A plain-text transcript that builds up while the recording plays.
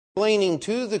explaining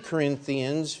to the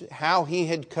Corinthians how he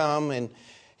had come,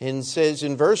 and says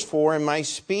in verse 4, "And my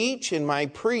speech and my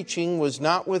preaching was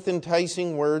not with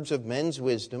enticing words of men's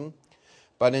wisdom,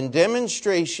 but in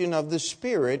demonstration of the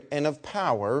Spirit and of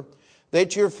power,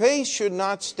 that your faith should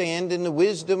not stand in the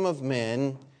wisdom of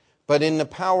men, but in the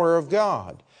power of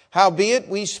God. Howbeit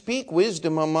we speak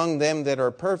wisdom among them that are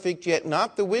perfect, yet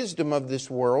not the wisdom of this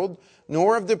world,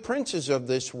 nor of the princes of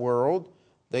this world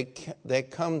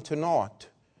that come to naught.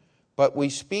 But we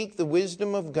speak the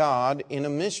wisdom of God in a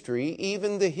mystery,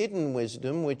 even the hidden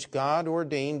wisdom which God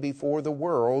ordained before the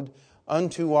world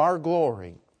unto our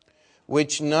glory,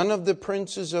 which none of the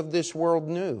princes of this world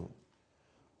knew.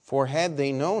 For had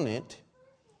they known it,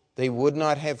 they would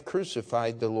not have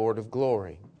crucified the Lord of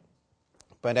glory.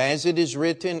 But as it is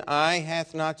written, eye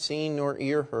hath not seen nor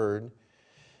ear heard,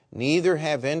 neither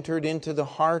have entered into the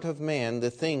heart of man the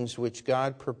things which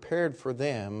God prepared for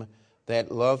them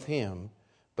that love Him.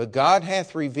 But God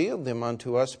hath revealed them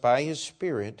unto us by His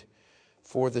Spirit,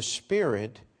 for the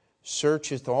Spirit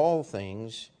searcheth all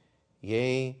things,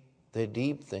 yea, the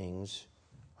deep things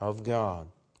of God."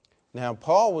 Now,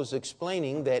 Paul was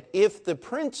explaining that if the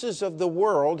princes of the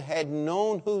world had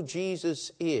known who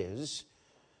Jesus is,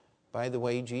 by the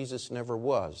way, Jesus never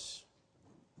was.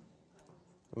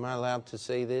 Am I allowed to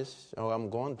say this? Oh, I'm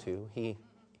going to. He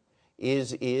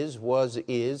is, was,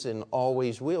 is, and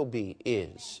always will be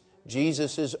is.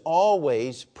 Jesus is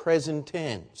always present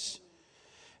tense.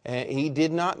 He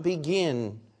did not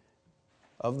begin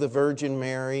of the Virgin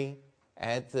Mary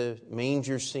at the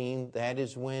manger scene. That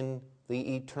is when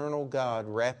the eternal God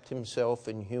wrapped Himself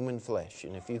in human flesh.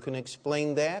 And if you can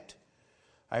explain that,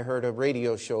 I heard a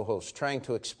radio show host trying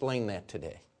to explain that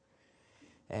today.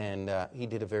 And he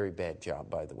did a very bad job,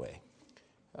 by the way,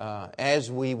 as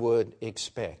we would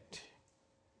expect.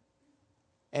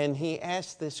 And he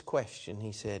asked this question.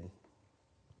 He said,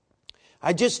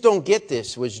 "I just don't get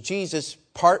this. Was Jesus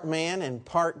part man and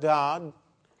part God?"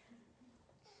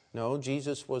 No,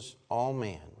 Jesus was all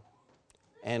man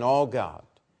and all God.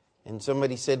 And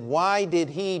somebody said, "Why did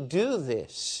He do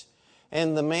this?"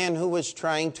 And the man who was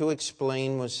trying to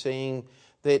explain was saying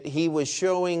that He was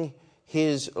showing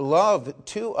His love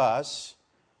to us.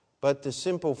 But the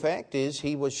simple fact is,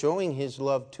 He was showing His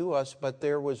love to us, but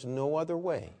there was no other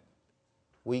way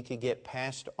we could get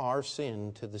past our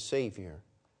sin to the Savior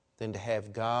than to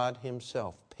have God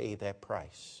Himself pay that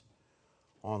price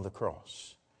on the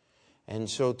cross. And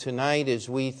so tonight, as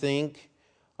we think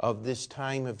of this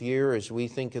time of year, as we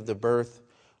think of the birth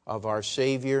of our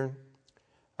Savior,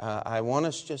 I want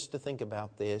us just to think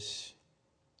about this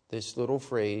little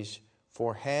phrase,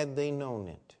 "For had they known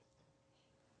it."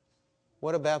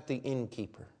 What about the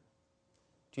innkeeper?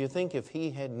 Do you think if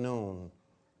he had known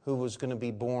who was going to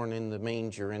be born in the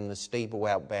manger in the stable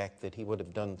out back that he would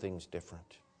have done things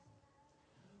different?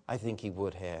 I think he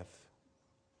would have,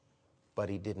 but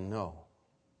he didn't know.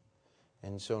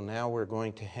 And so now we're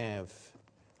going to have,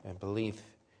 I believe,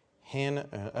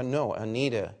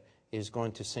 Anita is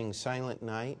going to sing Silent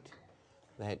Night,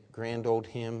 that grand old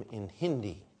hymn in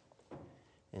Hindi.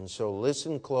 And so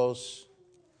listen close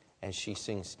as she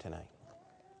sings tonight.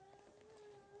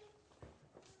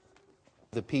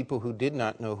 The people who did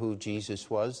not know who Jesus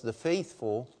was, the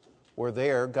faithful, were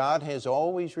there. God has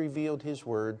always revealed His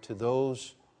word to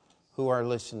those who are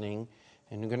listening.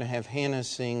 And we're going to have Hannah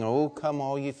sing, "Oh, Come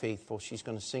All Ye Faithful." She's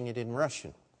going to sing it in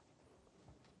Russian.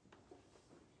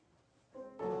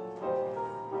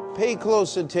 Pay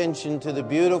close attention to the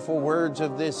beautiful words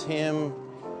of this hymn,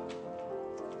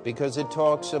 because it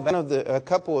talks about a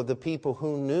couple of the people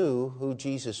who knew who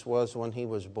Jesus was when He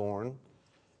was born.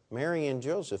 Mary and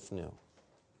Joseph knew.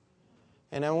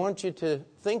 And I want you to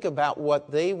think about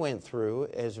what they went through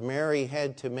as Mary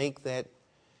had to make that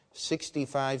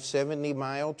 65,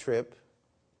 70-mile trip,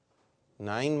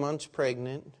 9 months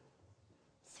pregnant,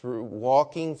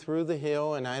 walking through the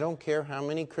hill. And I don't care how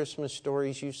many Christmas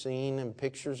stories you've seen and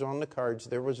pictures on the cards,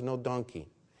 there was no donkey.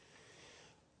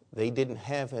 They didn't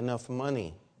have enough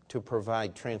money to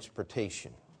provide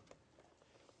transportation.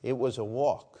 It was a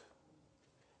walk.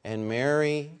 And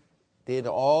Mary did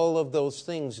all of those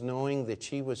things knowing that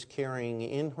she was carrying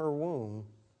in her womb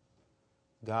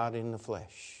God in the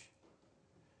flesh.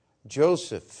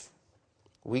 Joseph,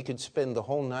 we could spend the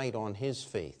whole night on his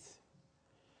faith,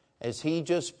 as he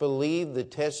just believed the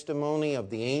testimony of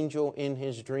the angel in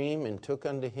his dream and took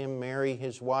unto him Mary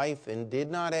his wife and did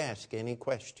not ask any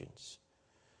questions.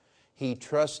 He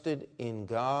trusted in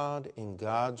God, in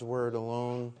God's word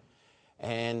alone,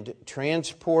 and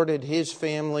transported his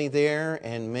family there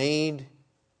and made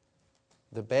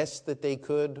the best that they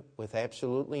could with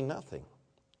absolutely nothing.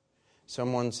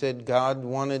 Someone said God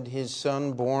wanted His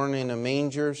Son born in a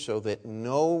manger so that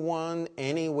no one,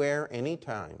 anywhere,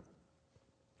 anytime,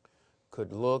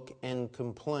 could look and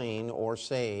complain or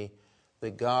say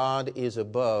that God is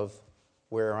above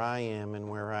where I am and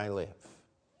where I live.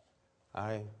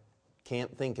 I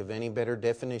can't think of any better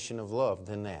definition of love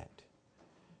than that.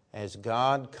 As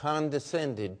God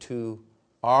condescended to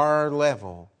our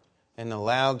level and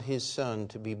allowed His Son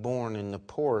to be born in the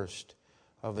poorest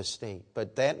of estate.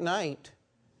 But that night,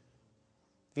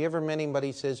 have you ever met anybody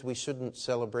who says we shouldn't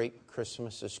celebrate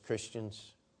Christmas as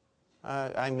Christians?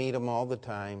 I meet them all the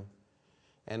time.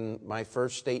 And my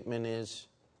first statement is,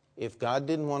 if God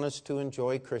didn't want us to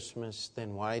enjoy Christmas,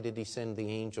 then why did He send the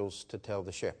angels to tell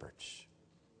the shepherds?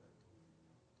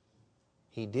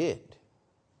 He did.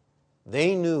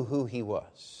 They knew who He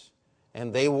was.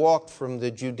 And they walked from the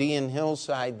Judean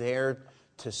hillside there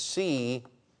to see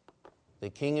the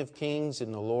King of Kings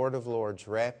and the Lord of Lords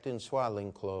wrapped in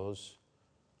swaddling clothes,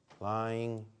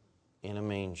 lying in a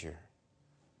manger.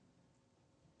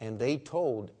 And they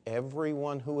told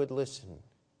everyone who would listen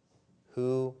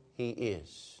who He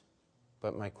is.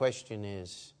 But my question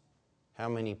is, how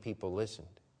many people listened?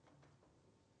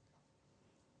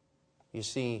 You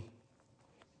see,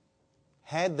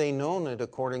 had they known it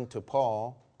according to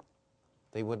Paul,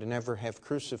 they would never have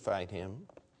crucified Him.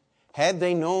 Had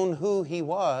they known who He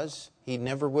was, He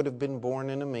never would have been born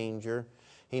in a manger.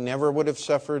 He never would have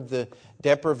suffered the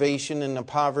deprivation and the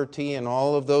poverty and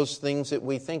all of those things that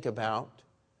we think about.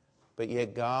 But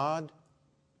yet God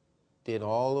did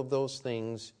all of those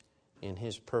things in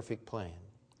His perfect plan.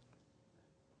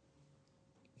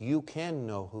 You can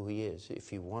know who He is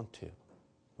if you want to.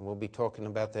 And we'll be talking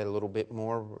about that a little bit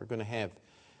more. We're going to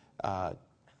have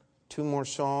 2 more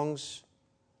songs.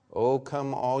 Oh,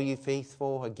 come all ye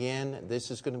faithful. Again, this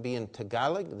is going to be in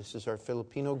Tagalog. This is our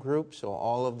Filipino group. So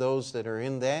all of those that are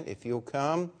in that, if you'll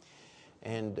come.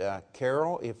 And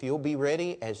Carol, if you'll be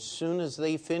ready as soon as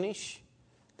they finish,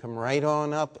 come right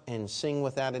on up and sing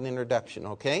without an introduction,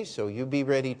 okay? So you be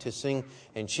ready to sing.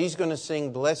 And she's going to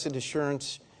sing Blessed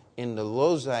Assurance in the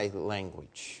Losai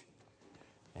language.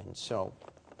 And so,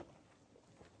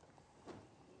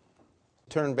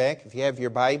 turn back if you have your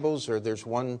Bibles, or there's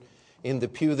one in the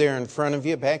pew there in front of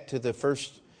you, back to the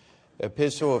first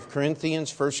epistle of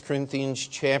Corinthians, 1 Corinthians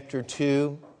chapter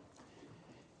 2.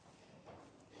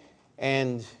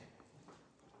 And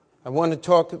I want to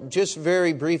talk just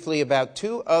very briefly about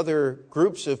 2 other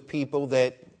groups of people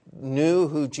that knew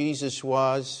who Jesus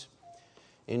was.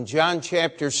 In John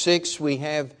chapter 6, we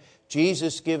have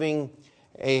Jesus giving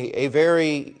a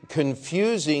very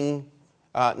confusing,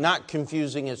 not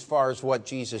confusing as far as what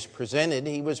Jesus presented.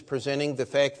 He was presenting the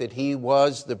fact that He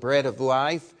was the bread of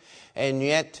life, and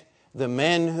yet the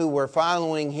men who were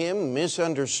following Him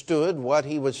misunderstood what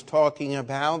He was talking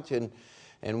about.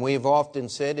 And we've often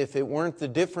said if it weren't the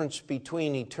difference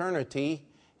between eternity,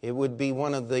 it would be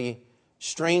one of the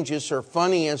strangest or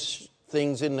funniest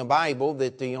things in the Bible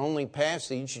that the only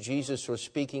passage Jesus was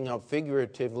speaking of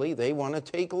figuratively, they want to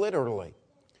take literally.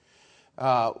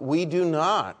 We do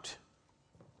not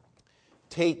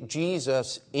take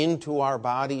Jesus into our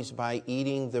bodies by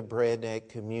eating the bread at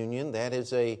communion. That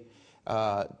is a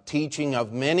teaching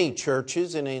of many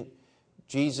churches, and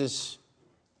Jesus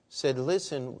said,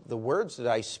 listen, the words that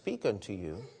I speak unto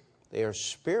you, they are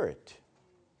spirit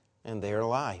and they are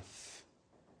life.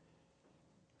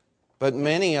 But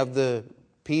many of the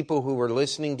people who were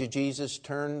listening to Jesus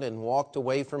turned and walked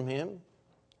away from Him.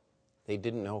 They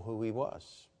didn't know who He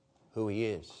was, who He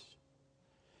is.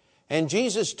 And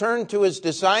Jesus turned to His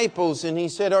disciples and He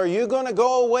said, are you going to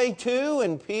go away too?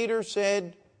 And Peter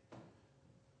said,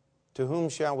 to whom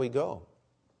shall we go?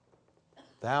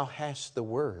 Thou hast the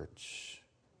words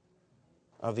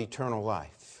of eternal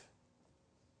life.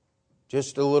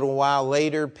 Just a little while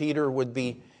later, Peter would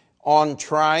be on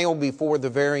trial before the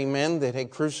very men that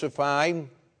had crucified,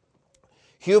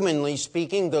 humanly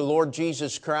speaking, the Lord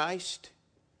Jesus Christ.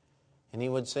 And he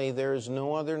would say, there is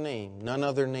no other name, none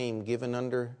other name given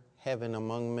under heaven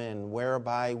among men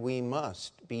whereby we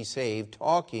must be saved,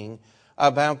 talking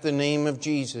about the name of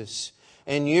Jesus.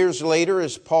 And years later,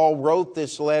 as Paul wrote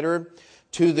this letter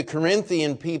to the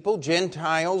Corinthian people,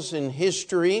 Gentiles in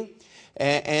history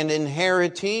and in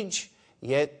heritage,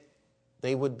 yet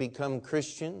they would become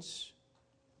Christians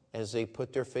as they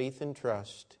put their faith and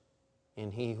trust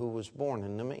in He who was born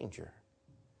in the manger.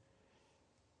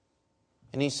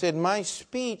 And he said, my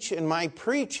speech and my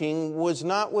preaching was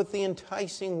not with the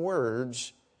enticing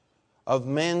words of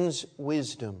men's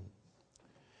wisdom.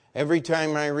 Every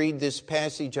time I read this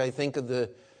passage, I think of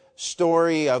the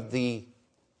story of the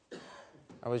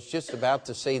I was just about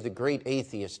to say the great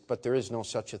atheist, but there is no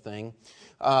such a thing.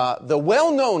 The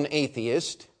well-known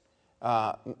atheist,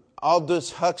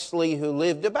 Aldous Huxley, who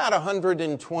lived about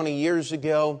 120 years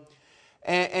ago,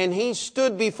 and he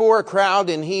stood before a crowd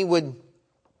and he would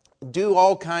do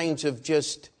all kinds of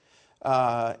just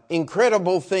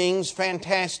incredible things,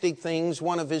 fantastic things.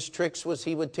 One of his tricks was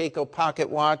he would take a pocket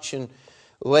watch and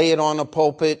lay it on a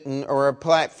pulpit or a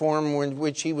platform in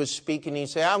which he was speaking. He'd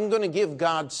say, I'm going to give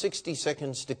God 60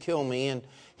 seconds to kill me. And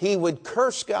he would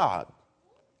curse God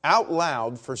out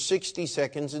loud for 60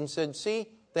 seconds and said, see,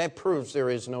 that proves there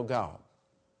is no God.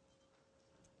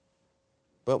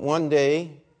 But one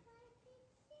day,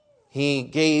 he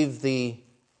gave the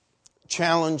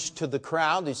challenge to the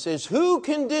crowd. He says, who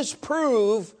can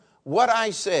disprove what I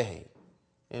say?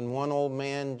 And one old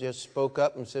man just spoke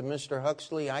up and said, Mr.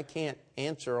 Huxley, I can't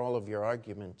answer all of your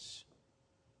arguments.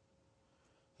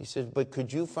 He said, but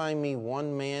could you find me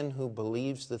one man who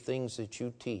believes the things that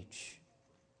you teach,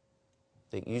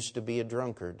 that used to be a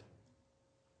drunkard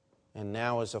and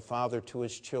now is a father to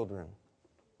his children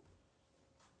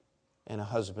and a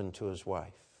husband to his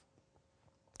wife?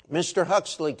 Mr.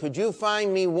 Huxley, could you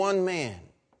find me one man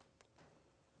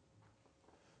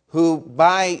who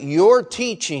by your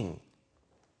teaching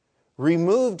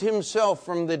removed himself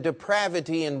from the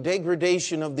depravity and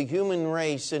degradation of the human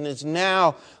race and is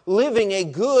now living a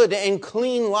good and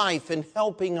clean life and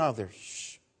helping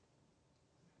others?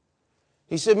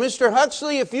 He said, Mr.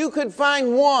 Huxley, if you could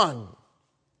find one,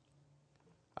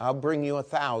 I'll bring you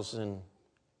 1,000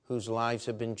 whose lives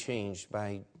have been changed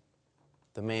by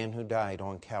the man who died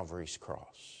on Calvary's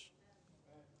cross.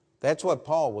 That's what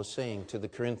Paul was saying to the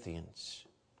Corinthians.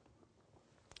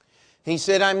 He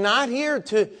said, I'm not here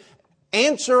to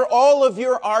answer all of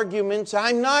your arguments.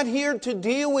 I'm not here to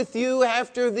deal with you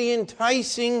after the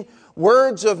enticing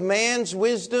words of man's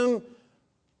wisdom.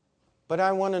 But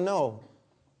I want to know,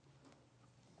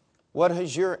 what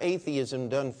has your atheism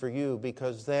done for you?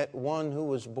 Because that one who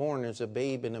was born as a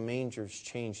babe in a manger has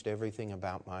changed everything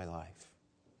about my life.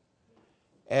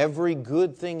 Every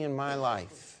good thing in my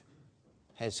life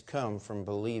has come from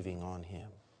believing on Him.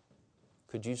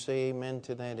 Could you say amen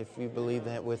to that if you believe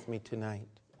that with me tonight?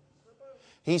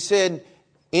 He said,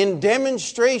 in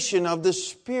demonstration of the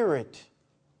Spirit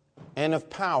and of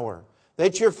power,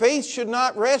 that your faith should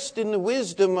not rest in the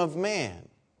wisdom of men,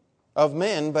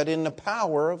 but in the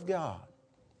power of God.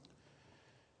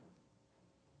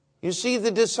 You see, the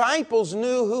disciples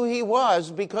knew who He was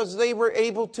because they were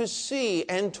able to see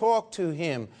and talk to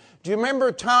Him. Do you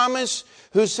remember Thomas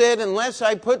who said, unless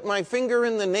I put my finger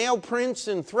in the nail prints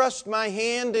and thrust my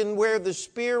hand in where the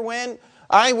spear went,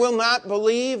 I will not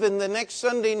believe? And the next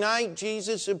Sunday night,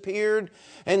 Jesus appeared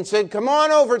and said, come on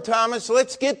over, Thomas,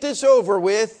 let's get this over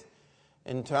with.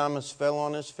 And Thomas fell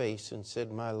on his face and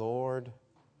said, my Lord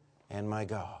and my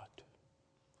God.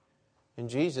 And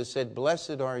Jesus said,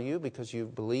 blessed are you because you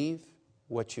believe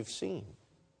what you've seen.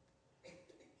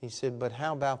 He said, but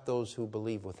how about those who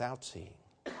believe without seeing?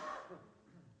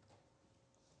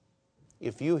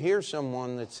 If you hear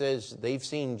someone that says they've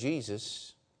seen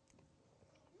Jesus,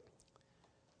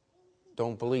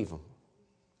 don't believe them.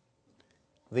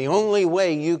 The only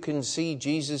way you can see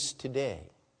Jesus today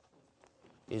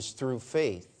is through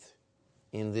faith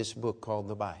in this book called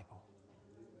the Bible.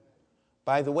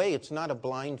 By the way, it's not a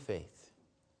blind faith.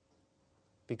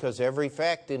 Because every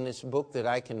fact in this book that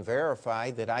I can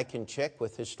verify, that I can check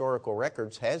with historical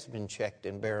records, has been checked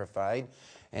and verified.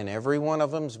 And every one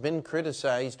of them's been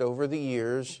criticized over the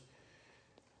years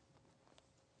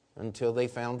until they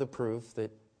found the proof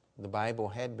that the Bible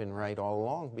had been right all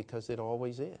along, because it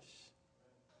always is.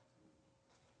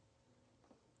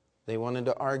 They wanted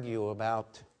to argue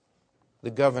about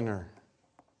the governor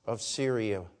of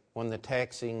Syria when the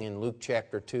taxing in Luke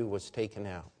chapter 2 was taken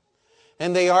out.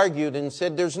 And they argued and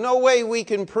said, there's no way we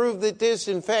can prove that this,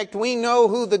 in fact, we know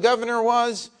who the governor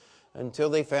was, until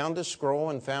they found a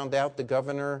scroll and found out the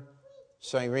governor,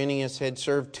 Cyrenius, had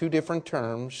served 2 different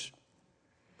terms.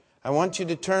 I want you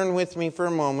to turn with me for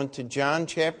a moment to John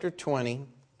chapter 20.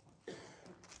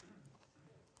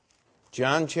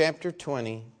 John chapter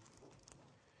 20.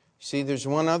 See, there's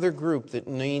one other group that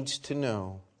needs to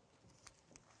know,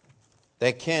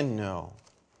 that can know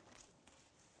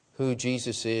who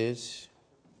Jesus is.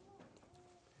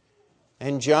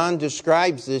 And John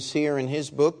describes this here in his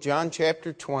book, John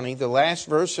chapter 20, the last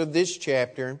verse of this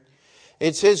chapter.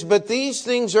 It says, but these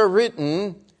things are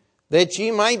written that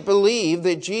ye might believe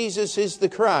that Jesus is the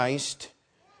Christ,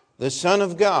 the Son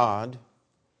of God,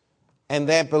 and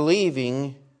that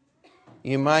believing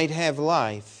you might have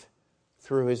life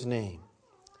through His name.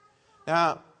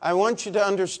 Now, I want you to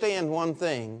understand one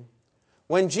thing.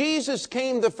 When Jesus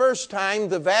came the first time,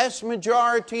 the vast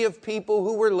majority of people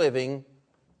who were living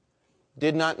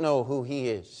did not know who He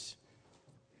is.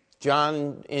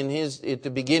 John, at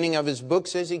the beginning of his book,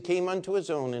 says He came unto His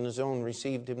own, and His own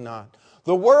received Him not.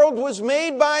 The world was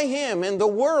made by Him, and the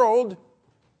world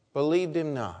believed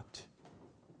Him not.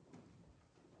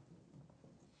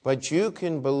 But you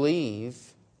can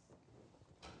believe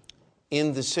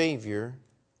in the Savior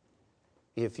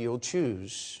if you'll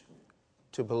choose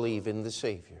to believe in the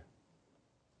Savior.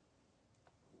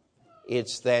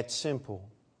 It's that simple.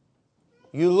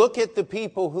 You look at the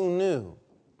people who knew.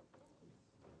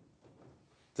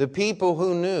 The people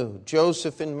who knew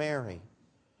Joseph and Mary.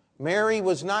 Mary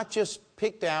was not just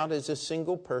picked out as a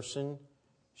single person.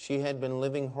 She had been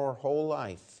living her whole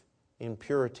life in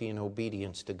purity and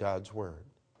obedience to God's Word.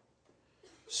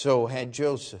 So had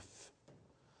Joseph.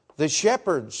 The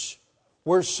shepherds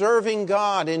were serving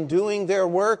God and doing their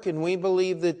work, and we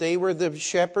believe that they were the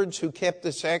shepherds who kept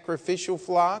the sacrificial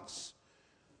flocks.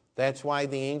 That's why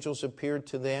the angels appeared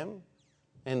to them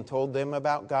and told them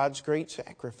about God's great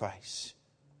sacrifice.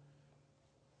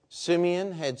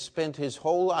 Simeon had spent his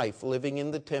whole life living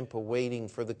in the temple waiting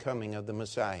for the coming of the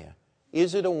Messiah.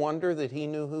 Is it a wonder that he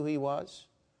knew who he was?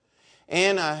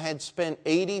 Anna had spent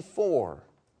 84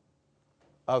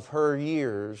 of her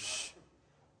years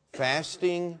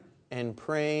fasting and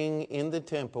praying in the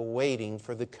temple waiting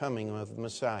for the coming of the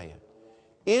Messiah.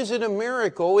 Is it a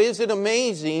miracle? Is it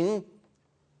amazing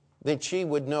that she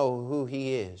would know who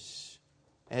He is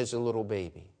as a little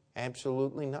baby?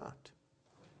 Absolutely not.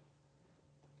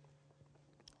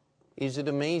 Is it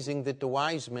amazing that the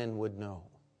wise men would know?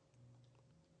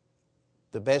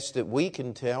 The best that we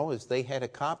can tell is they had a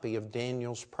copy of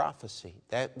Daniel's prophecy.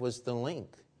 That was the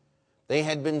link. They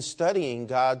had been studying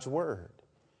God's Word.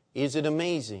 Is it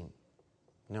amazing?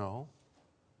 No.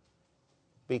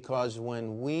 Because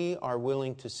when we are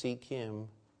willing to seek Him,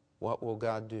 what will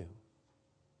God do?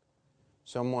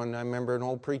 I remember an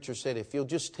old preacher said, if you'll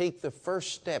just take the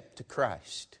first step to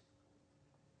Christ,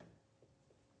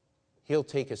 He'll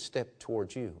take a step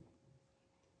towards you.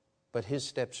 But His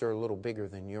steps are a little bigger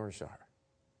than yours are.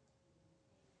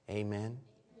 Amen?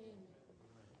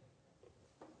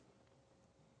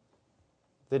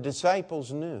 The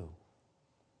disciples knew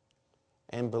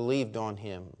and believed on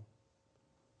Him.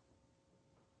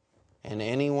 And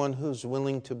anyone who's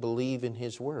willing to believe in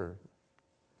His Word,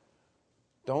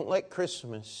 don't let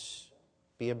Christmas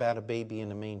be about a baby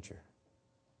in a manger.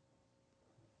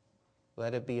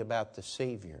 Let it be about the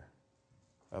Savior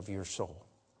of your soul.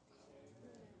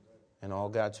 And all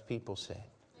God's people said.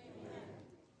 Amen.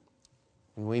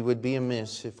 And we would be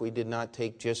amiss if we did not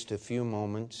take just a few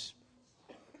moments.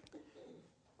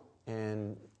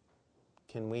 And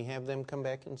can we have them come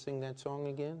back and sing that song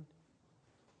again?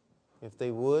 If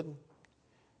they would.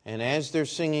 And as they're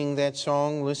singing that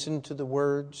song, listen to the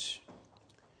words.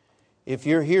 If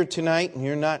you're here tonight and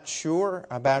you're not sure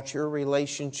about your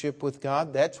relationship with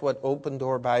God, that's what Open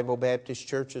Door Bible Baptist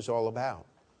Church is all about.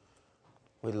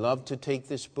 We'd love to take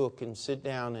this book and sit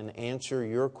down and answer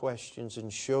your questions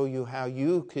and show you how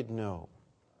you could know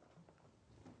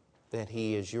that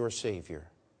He is your Savior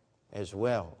as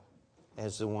well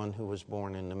as the one who was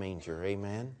born in the manger.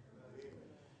 Amen?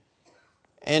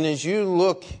 And as you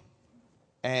look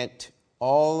at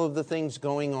all of the things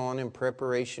going on in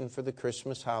preparation for the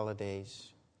Christmas holidays,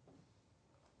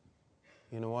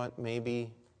 you know what?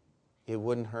 Maybe it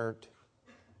wouldn't hurt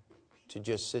to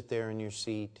just sit there in your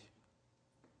seat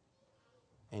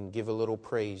and give a little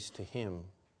praise to Him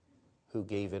who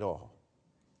gave it all.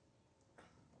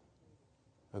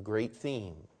 A great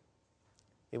theme.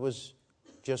 It was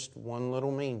just one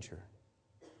little manger,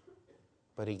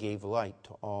 but He gave light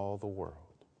to all the world.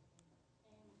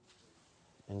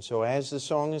 And so as the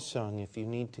song is sung, if you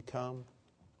need to come,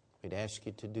 we'd ask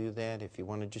you to do that. If you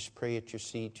want to just pray at your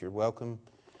seat, you're welcome.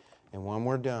 And when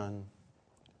we're done,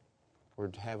 we're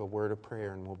to have a word of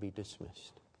prayer and we'll be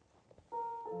dismissed.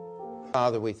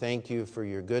 Father, we thank You for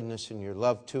Your goodness and Your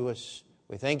love to us.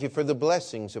 We thank You for the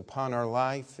blessings upon our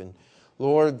life and,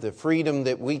 Lord, the freedom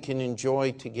that we can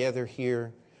enjoy together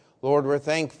here. Lord, we're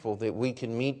thankful that we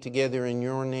can meet together in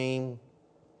Your name.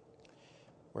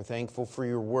 We're thankful for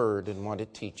Your Word and what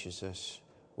it teaches us.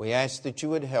 We ask that You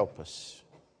would help us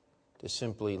to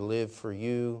simply live for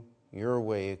You, Your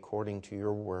way, according to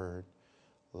Your Word.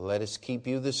 Let us keep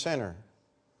You the center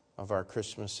of our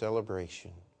Christmas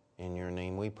celebration. In Your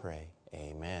name we pray.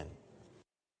 Amen.